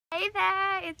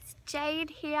there, it's Jade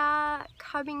here,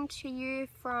 coming to you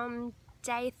from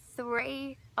day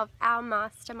 3 of our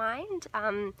mastermind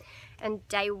and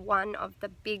day 1 of the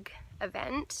big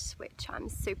event, which I'm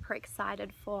super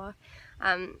excited for.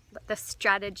 The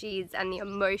strategies and the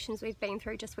emotions we've been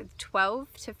through just with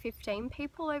 12 to 15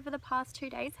 people over the past 2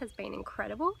 days has been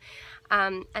incredible,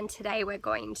 and today we're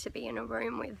going to be in a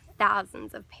room with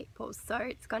thousands of people, so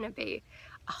it's going to be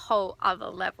a whole other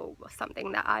level of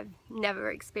something that I've never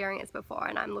experienced before,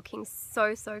 and I'm looking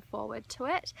so forward to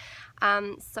it.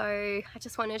 So I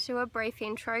just wanted to do a brief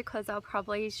intro because I'll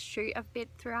probably shoot a bit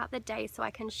throughout the day so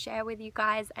I can share with you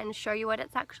guys and show you what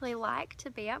it's actually like to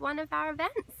be at one of our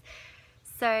events.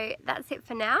 So that's it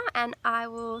for now, and I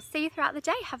will see you throughout the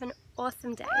day. Have an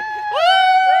awesome day.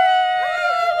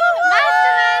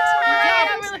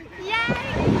 Mastermind! Yay!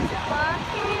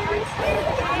 Walking to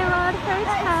Gaylord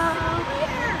Hotel.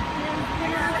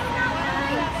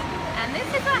 And this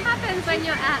is what happens when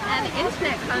you're at an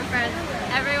internet conference.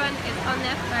 Everyone is on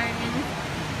their phones.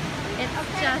 It's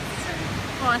just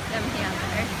awesome here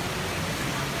though.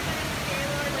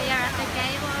 We are at the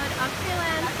Gaylord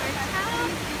Opryland Hotel.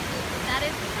 That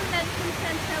is the convention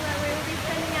centre where we will be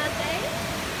spending our day.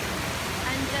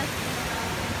 And just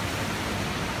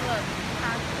look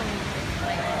how cool this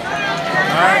place is. I don't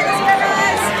know where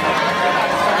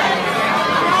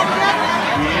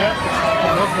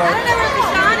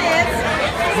Bashan is.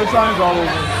 Bashan's all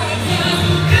over.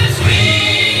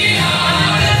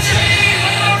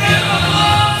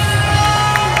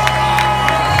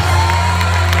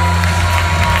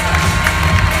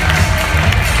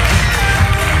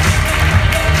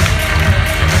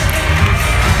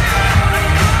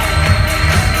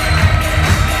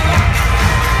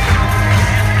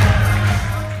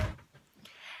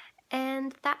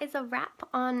 And that is a wrap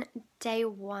on day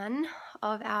 1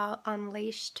 of our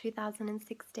Unleashed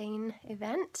 2016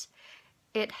 event.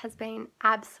 It has been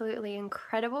absolutely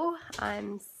incredible.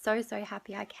 I'm so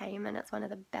happy I came, and it's one of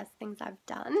the best things I've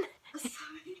done. It's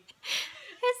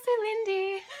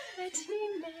Lindy, my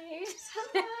teammate.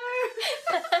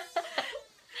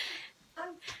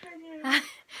 Hello.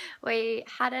 We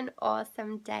had an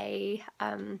awesome day.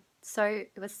 So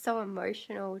it was so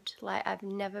emotional. I've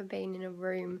never been in a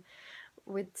room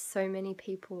with so many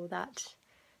people that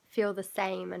feel the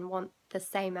same and want the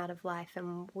same out of life,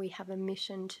 and we have a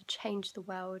mission to change the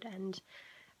world, and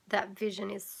that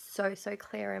vision is so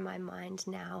clear in my mind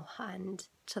now, and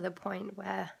to the point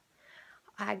where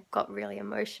I got really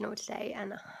emotional today,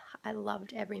 and I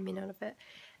loved every minute of it.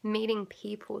 Meeting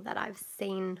people that I've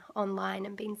seen online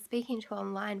and been speaking to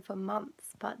online for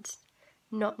months but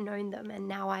not known them, and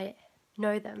now I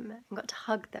know them and got to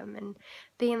hug them and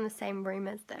be in the same room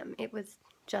as them. It was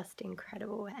just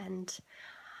incredible, and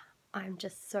I'm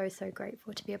just so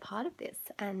grateful to be a part of this,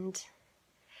 and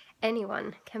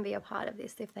anyone can be a part of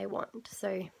this if they want.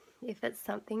 So if it's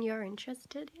something you're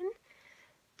interested in,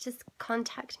 just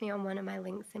contact me on one of my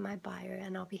links in my bio,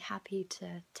 and I'll be happy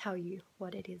to tell you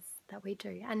what it is that we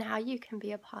do and how you can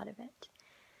be a part of it.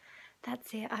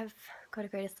 That's it. I've got to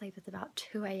go to sleep. It's about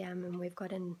 2 AM and we've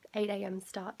got an 8 AM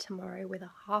start tomorrow with a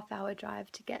half-hour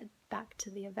drive to get back to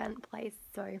the event place,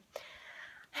 so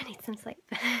I need some sleep.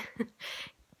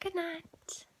 Good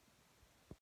night.